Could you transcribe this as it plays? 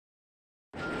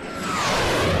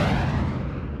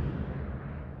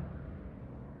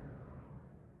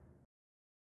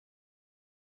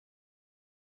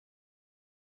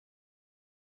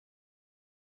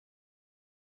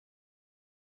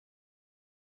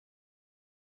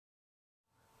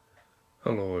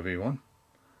Hello everyone,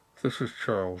 this is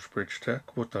Charles BridgTec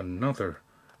with another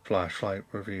flashlight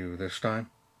review, this time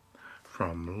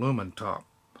from Lumintop.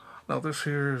 Now this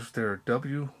here is their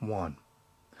W1. Now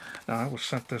I was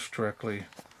sent this directly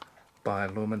by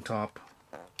Lumintop.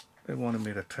 They wanted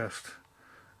me to test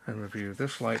and review.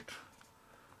 This light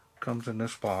comes in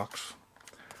this box.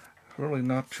 Really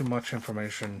not too much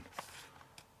information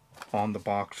on the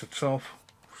box itself,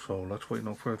 so let's wait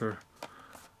no further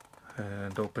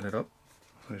and open it up.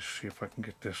 Let's see if I can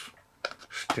get this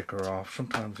sticker off.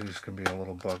 Sometimes these can be a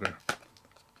little bugger.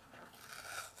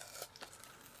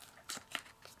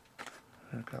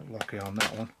 I got lucky on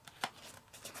that one.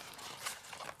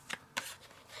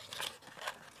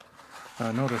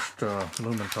 I noticed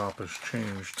Lumintop has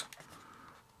changed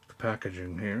the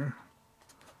packaging here.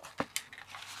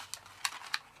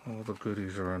 All the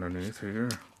goodies are underneath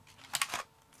here.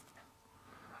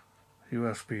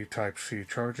 USB Type-C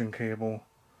charging cable.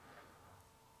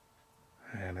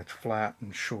 And it's flat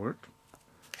and short.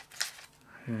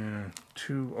 And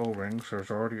 2 O-rings. There's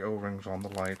already O-rings on the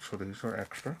light, so these are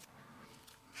extra.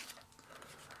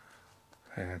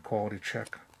 And quality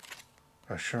check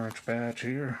assurance badge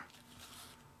here.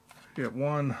 You get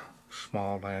 1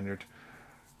 small lanyard.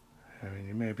 I mean,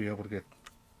 you may be able to get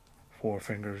 4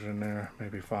 fingers in there,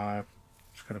 maybe 5.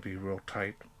 It's going to be real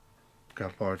tight.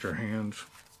 Got larger hands.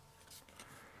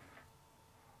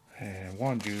 And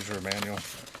 1 user manual.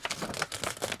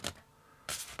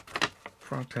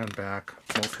 Front and back,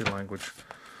 multi-language.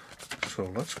 So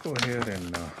let's go ahead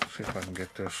and see if I can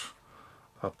get this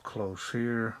up close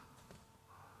here.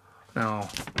 Now,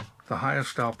 the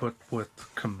highest output with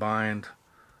combined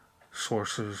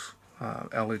sources,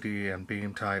 LED and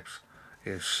beam types,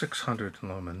 is 600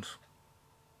 lumens.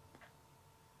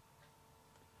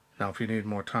 Now, if you need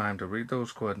more time to read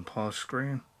those, go ahead and pause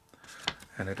screen.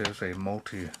 And it is a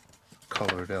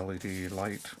multi-colored LED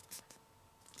light.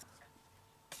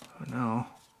 Now,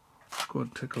 let's go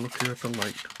ahead and take a look here at the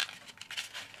light.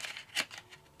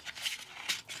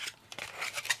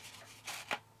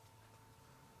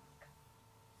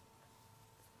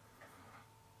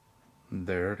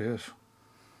 There it is.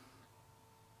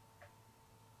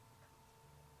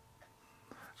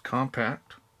 It's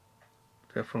compact,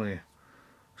 definitely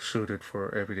suited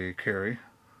for everyday carry.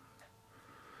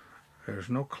 There's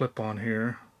no clip on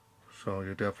here, so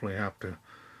you definitely have to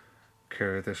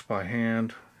carry this by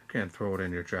hand. You can't throw it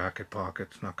in your jacket pocket.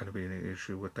 It's not going to be any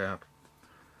issue with that.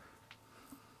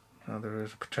 Now there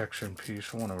is a protection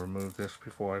piece. I want to remove this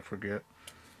before I forget.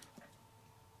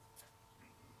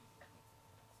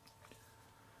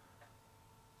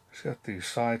 It's got the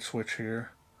side switch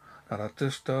here. Now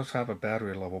this does have a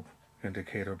battery level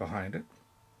indicator behind it.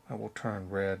 That will turn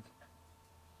red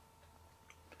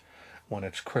when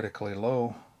it's critically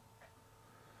low.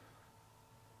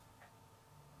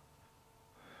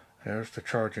 There's the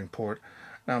charging port.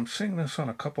 Now I'm seeing this on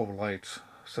a couple of lights,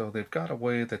 so they've got a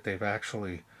way that they've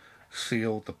actually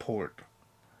sealed the port.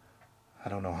 I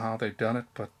don't know how they've done it,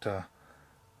 but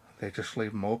they just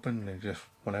leave them open. They just,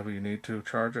 whenever you need to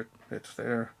charge it, it's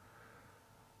there.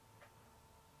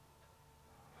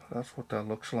 So that's what that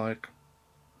looks like.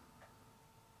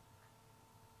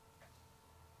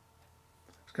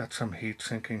 It's got some heat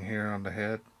sinking here on the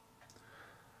head.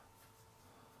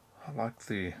 I like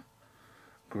the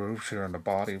grooves here on the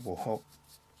body, will help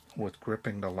with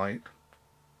gripping the light.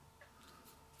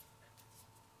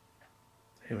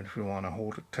 Even if you want to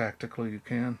hold it tactically, you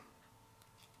can.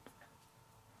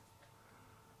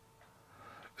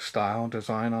 Style and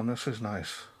design on this is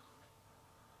nice.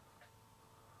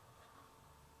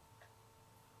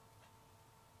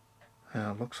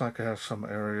 And it looks like it has some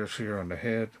areas here on the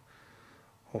head,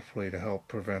 hopefully to help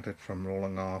prevent it from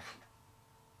rolling off.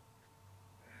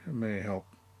 It may help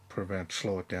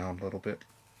slow it down a little bit.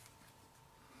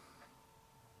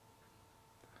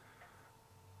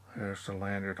 There's the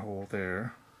lanyard hole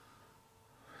there.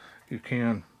 You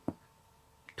can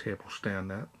table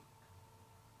stand that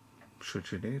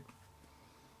should you need.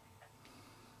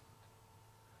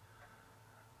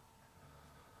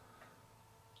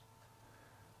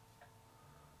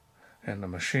 And the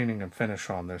machining and finish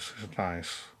on this is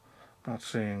nice. Not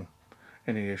seeing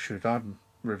any issues. I've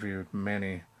reviewed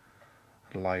many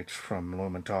lights from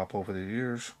Lumintop over the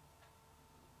years.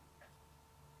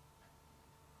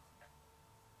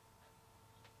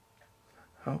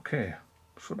 Okay,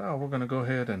 so now we're going to go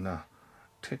ahead and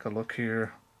take a look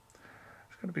here.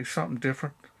 It's going to be something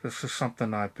different. This is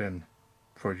something I've been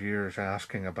for years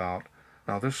asking about.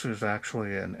 Now this is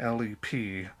actually an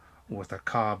LEP with a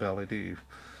COB LED.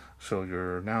 So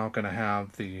you're now going to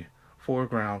have the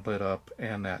foreground lit up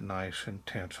and that nice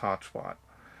intense hotspot.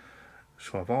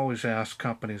 So I've always asked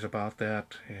companies about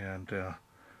that, and a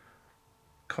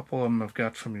couple of them have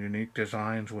got some unique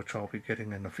designs which I'll be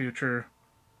getting in the future,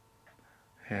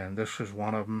 and this is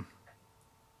one of them.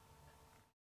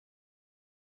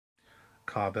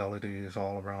 COB LEDs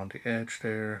all around the edge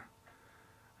there,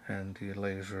 and the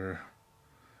laser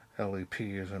LEP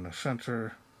is in the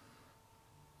center.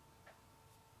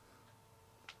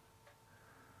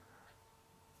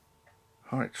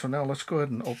 Alright, so now let's go ahead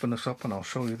and open this up and I'll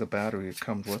show you the battery it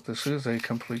comes with. This is a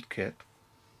complete kit.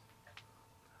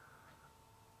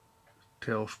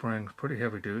 Tail springs, pretty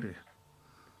heavy duty.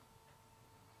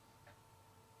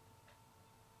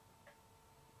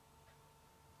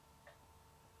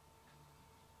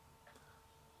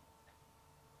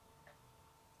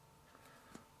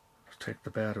 Let's take the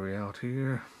battery out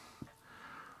here.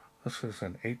 This is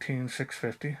an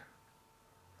 18650.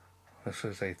 This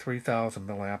is a 3000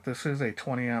 milliamp. This is a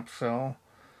 20 amp cell,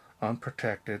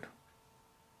 unprotected.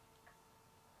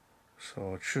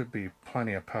 So it should be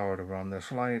plenty of power to run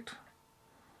this light.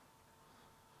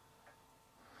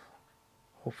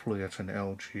 Hopefully it's an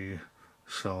LG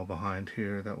cell behind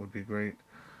here. That would be great.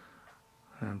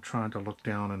 I'm trying to look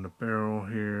down in the barrel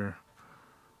here.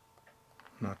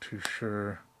 Not too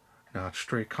sure. Now it's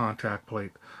straight contact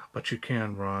plate, but you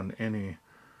can run any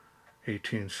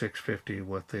 18650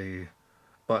 with a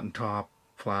button top,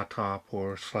 flat top,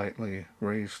 or slightly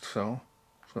raised cell.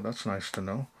 So that's nice to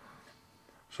know.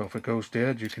 So if it goes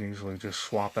dead, you can easily just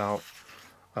swap out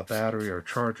a battery or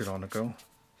charge it on the go.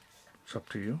 It's up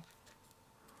to you.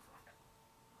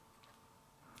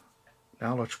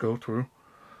 Now let's go through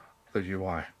the UI.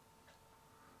 I'm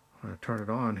going to turn it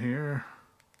on here.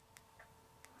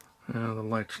 Now the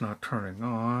light's not turning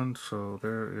on, so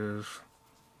there is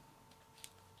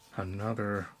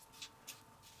another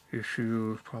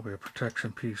issue. Probably a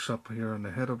protection piece up here on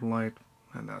the head of the light,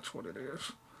 and that's what it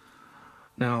is.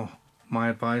 Now, my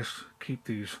advice, keep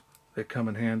these. They come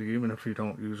in handy even if you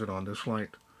don't use it on this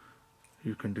light.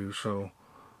 You can do so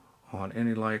on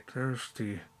any light. There's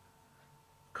the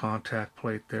contact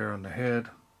plate there on the head.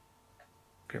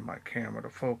 Get my camera to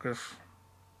focus.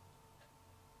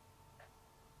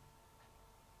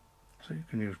 So you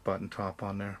can use button top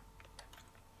on there.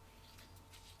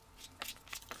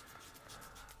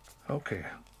 Okay,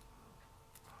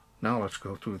 now let's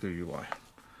go through the UI.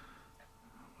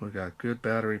 We got good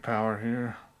battery power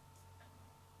here,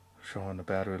 showing the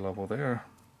battery level there.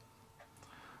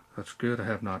 That's good. I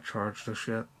have not charged this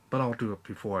yet, but I'll do it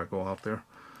before I go out there.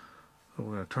 So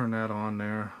we're going to turn that on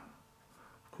there.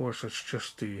 Of course, it's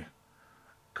just the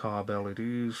COB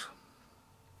LEDs.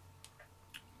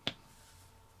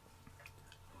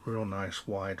 Real nice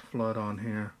wide flood on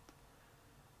here.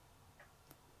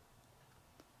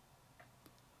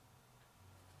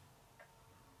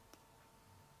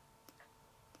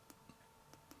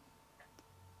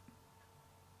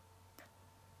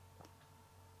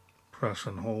 Press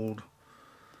and hold.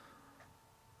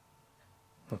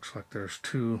 Looks like there's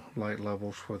two light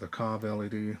levels for the COB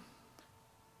LED.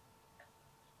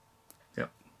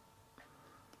 Yep.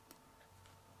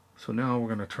 So now we're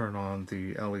going to turn on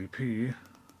the LEP.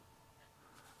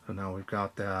 So now we've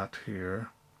got that here.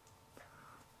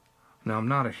 Now I'm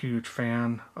not a huge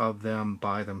fan of them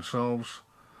by themselves,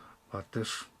 but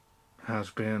this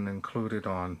has been included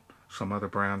on some other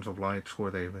brands of lights where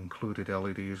they've included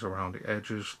LEDs around the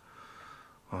edges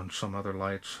on some other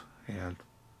lights, and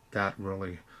that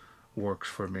really works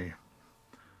for me.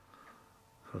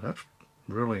 So that's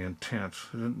really intense.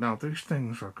 Now these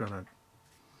things are going to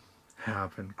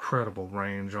have incredible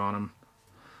range on them.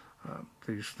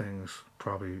 These things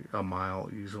probably a mile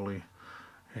easily,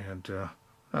 and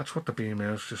that's what the beam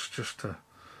is, just a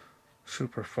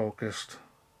super focused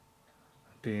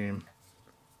beam.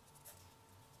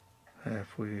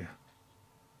 If we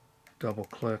double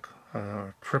click,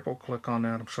 triple click on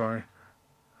that, I'm sorry,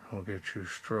 we'll get you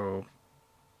strobe,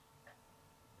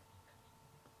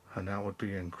 and that would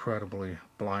be incredibly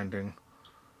blinding.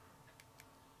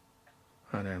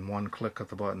 And then one click of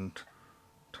the button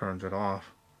turns it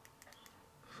off.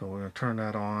 So we're going to turn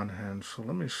that on, and so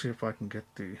let me see if I can get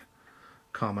the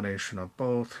combination of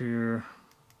both here.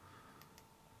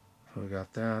 So we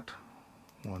got that.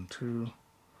 1, 2,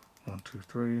 1, 2,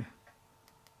 3.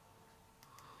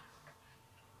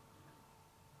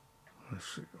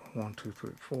 Let's see, 1, 2,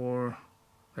 3, 4.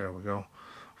 There we go.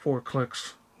 4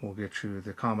 clicks will get you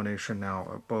the combination now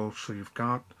of both. So you've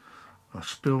got a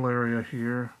spill area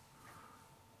here.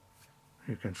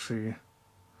 You can see.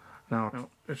 Now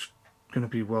it's going to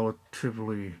be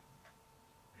relatively,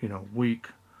 weak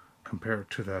compared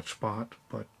to that spot,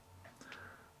 but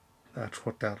that's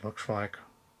what that looks like.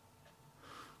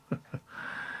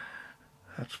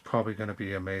 That's probably going to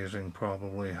be amazing,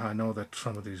 probably. I know that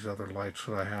some of these other lights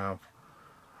that I have,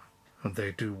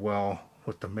 they do well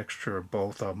with the mixture of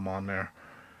both of them on there.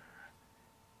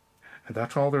 And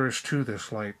that's all there is to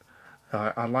this light.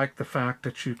 I like the fact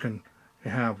that you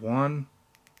have one,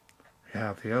 you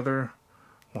have the other,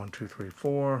 1, 2, 3,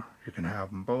 4. You can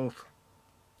have them both.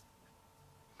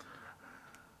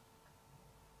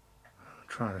 I'm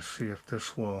trying to see if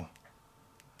this will.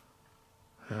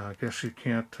 I guess you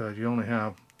can't. You only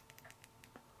have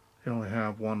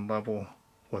one level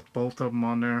with both of them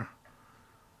on there.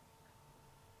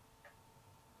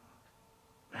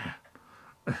 Man,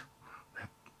 that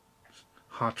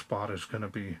hotspot is going to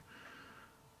be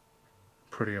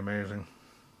pretty amazing.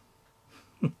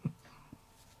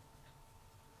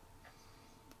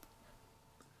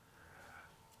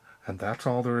 And that's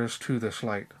all there is to this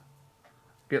light.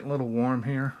 Getting a little warm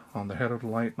here on the head of the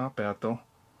light. Not bad though.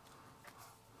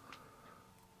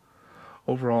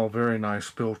 Overall, very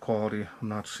nice build quality. I'm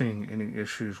not seeing any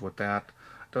issues with that.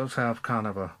 It does have kind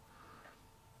of a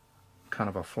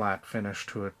flat finish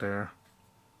to it there.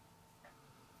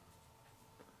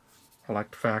 I like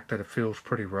the fact that it feels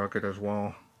pretty rugged as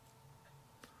well.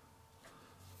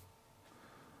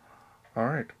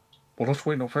 Alright, well, let's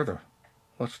wait no further.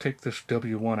 Let's take this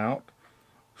W1 out,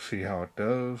 see how it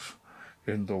does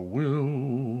in the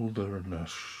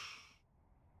wilderness.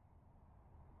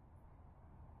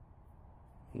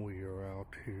 We are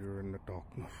out here in the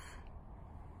darkness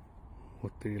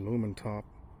with the Lumintop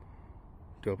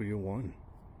W1.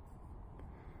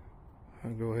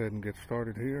 I'll go ahead and get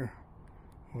started here.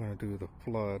 We're going to do the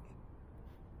flood.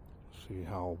 See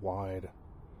how wide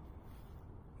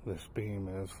this beam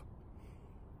is.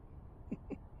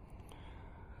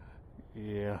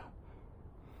 Yeah.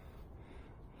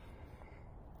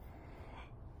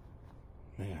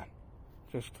 Man,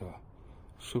 just a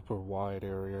super wide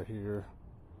area here.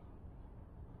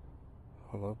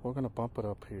 Well, we're going to bump it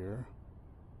up here.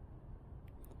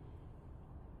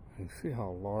 And see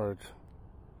how large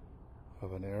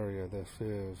of an area this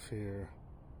is here.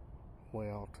 Way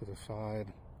out to the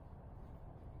side.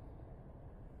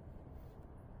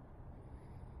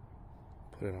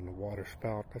 Put it on the water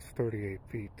spout. That's 38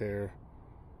 feet there.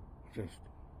 Just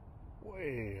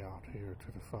way out here to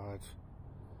the sides.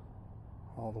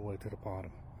 All the way to the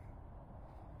bottom.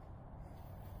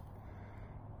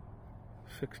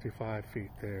 65 feet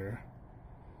there.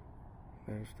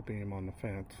 There's the beam on the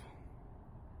fence.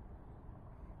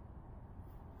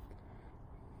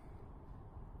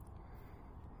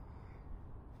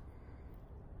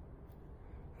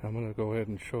 I'm going to go ahead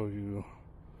and show you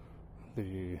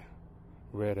the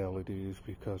red LEDs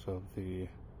because of the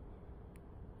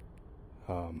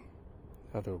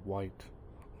other white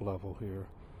level here.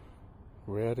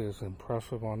 Red is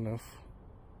impressive on this.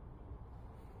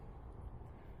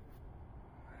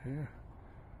 Yeah,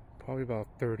 probably about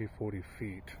 30-40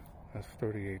 feet. That's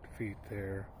 38 feet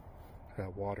there.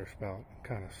 That water spout.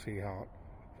 Kind of see how it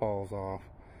falls off.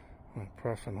 I'm going to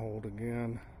press and hold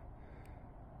again.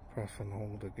 Press and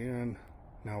hold again.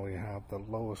 Now we have the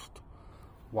lowest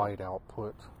white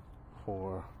output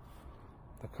for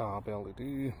the COB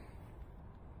LED.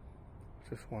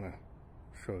 Just want to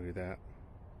show you that.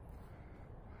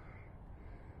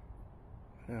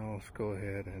 Now let's go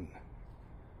ahead and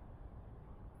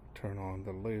turn on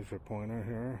the laser pointer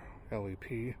here.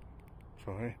 LEP.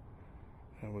 Sorry.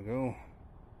 There we go.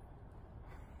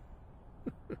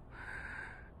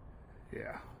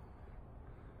 Yeah.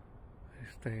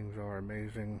 These things are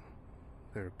amazing.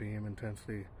 Their beam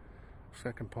intensity.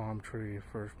 Second palm tree,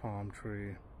 first palm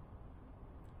tree.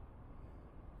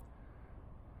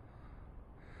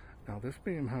 Now this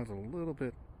beam has a little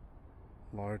bit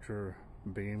larger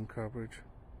beam coverage.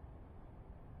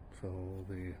 So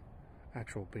the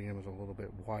actual beam is a little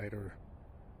bit wider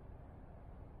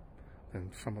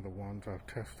than some of the ones I've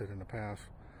tested in the past.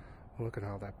 Look at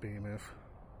how that beam is.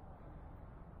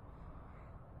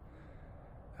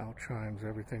 Outshines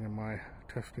everything in my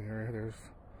testing area. There's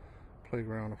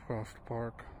playground across the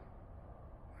park.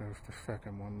 There's the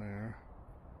second one there.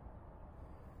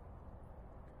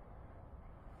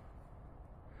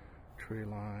 Tree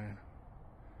line.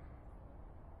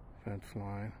 Fence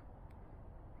line.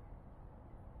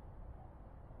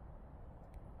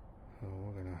 So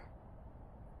we're gonna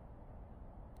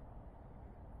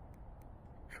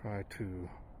try to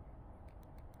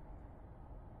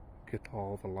get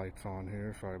all the lights on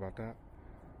here. Sorry about that.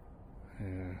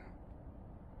 And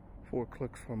 4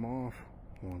 clicks from off.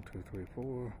 1, 2, 3,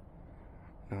 4.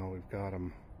 Now we've got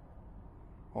them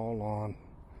all on.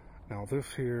 Now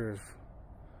this here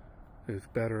is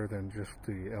better than just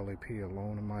the LEP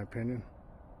alone, in my opinion.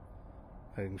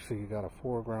 As you can see, you got a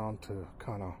foreground to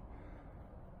kind of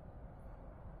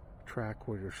track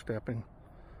where you're stepping.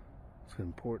 It's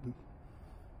important,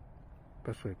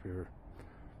 especially if you're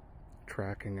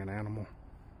tracking an animal.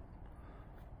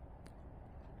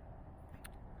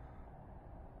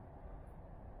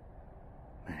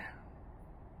 Man.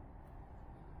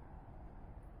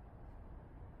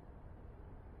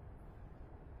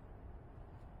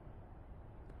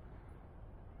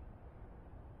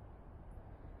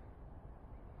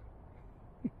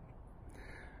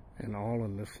 And all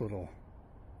in this little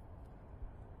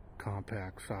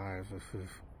compact size. This is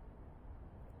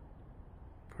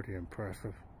pretty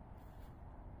impressive.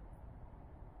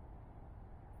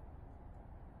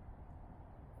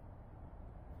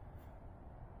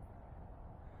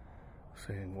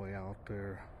 Seeing way out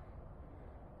there,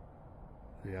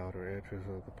 the outer edges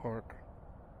of the park.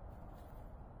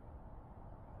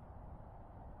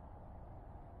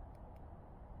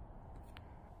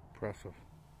 Impressive.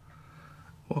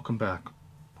 Welcome back.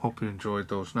 Hope you enjoyed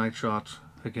those night shots.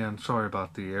 Again, sorry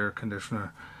about the air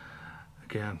conditioner.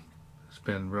 Again, it's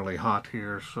been really hot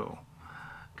here, so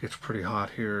it gets pretty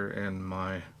hot here in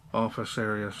my office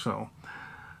area, so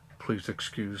please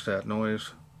excuse that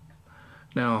noise.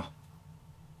 Now,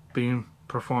 beam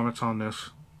performance on this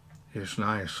is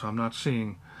nice. I'm not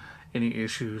seeing any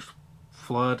issues.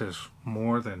 Flood is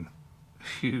more than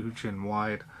huge and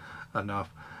wide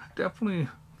enough. Definitely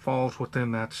falls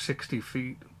within that 60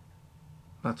 feet.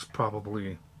 That's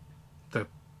probably the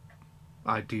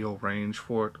ideal range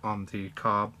for it on the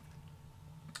COB.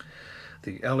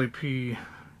 The LEP,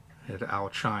 it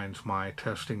outshines my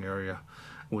testing area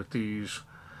with these.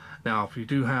 Now, if you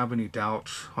do have any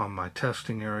doubts on my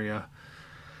testing area,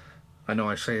 I know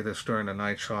I say this during the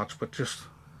night shots, but just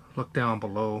look down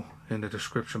below in the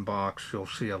description box. You'll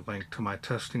see a link to my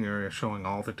testing area showing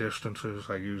all the distances.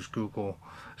 I use Google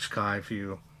Sky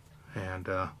View and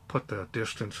put the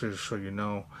distances so you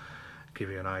know, give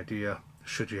you an idea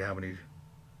should you have any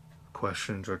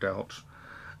questions or doubts.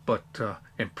 But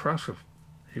impressive.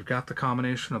 You've got the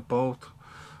combination of both.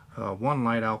 One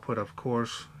light output, of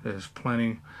course, is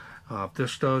plenty.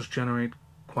 This does generate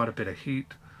quite a bit of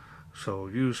heat, so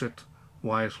use it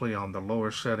wisely on the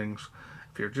lower settings.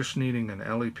 If you're just needing an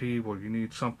LEP where you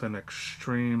need something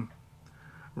extreme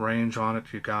range on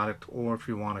it, you got it. Or if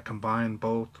you want to combine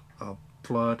both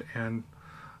flood and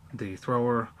the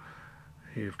thrower,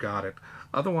 you've got it.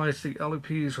 Otherwise, the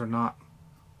LEPs are not,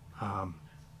 I'm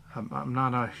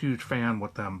not a huge fan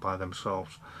with them by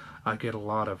themselves. I get a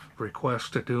lot of requests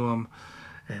to do them,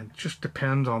 and it just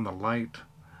depends on the light.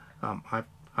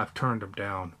 I've turned them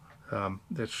down.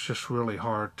 It's just really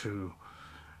hard to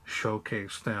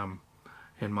showcase them,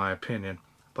 in my opinion.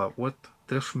 But with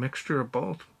this mixture of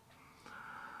both,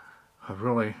 I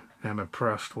really am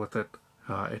impressed with it.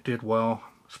 It did well,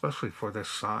 especially for this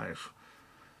size.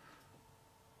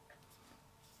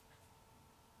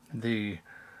 The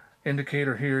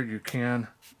indicator here, you can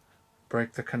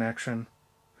break the connection,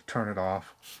 turn it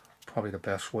off. Probably the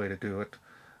best way to do it.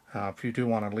 If you do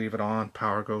want to leave it on,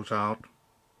 power goes out.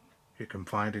 You can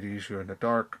find it easier in the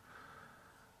dark.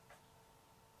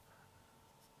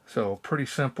 So pretty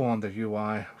simple on the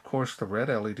UI. Of course, the red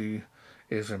LED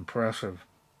is impressive.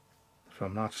 So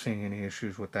I'm not seeing any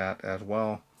issues with that as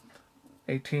well.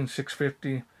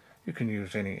 18650, you can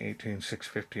use any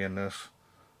 18650 in this.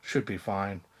 Should be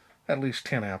fine. At least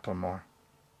 10 amp or more.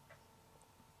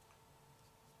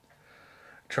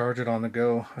 Charge it on the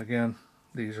go. Again,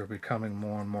 these are becoming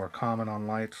more and more common on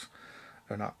lights.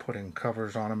 They're not putting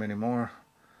covers on them anymore.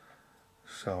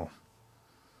 So,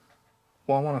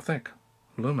 well, I want to thank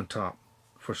Lumintop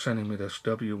for sending me this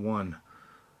W1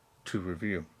 to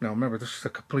review. Now remember, this is a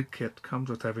complete kit, comes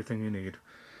with everything you need.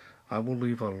 I will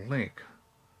leave a link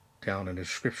down in the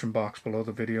description box below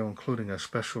the video, including a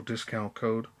special discount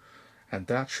code, and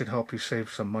that should help you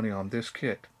save some money on this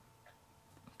kit,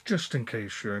 just in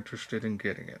case you're interested in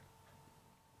getting it.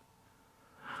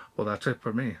 Well, that's it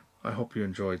for me. I hope you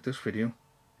enjoyed this video.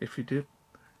 If you did,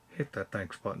 hit that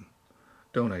thanks button.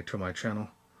 Donate to my channel.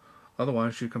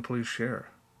 Otherwise, you can please share,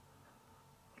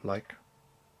 like,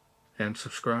 and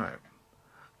subscribe.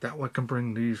 That way I can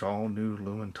bring these all new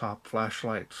Lumintop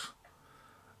flashlights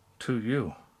to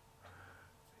you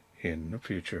in the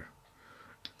future.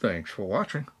 Thanks for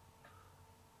watching.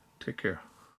 Take care.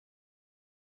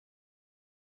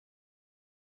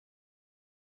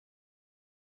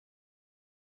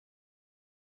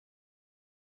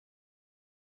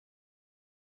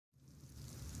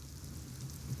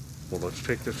 Well, let's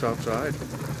take this outside,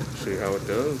 see how it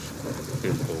does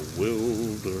in the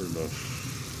wilderness.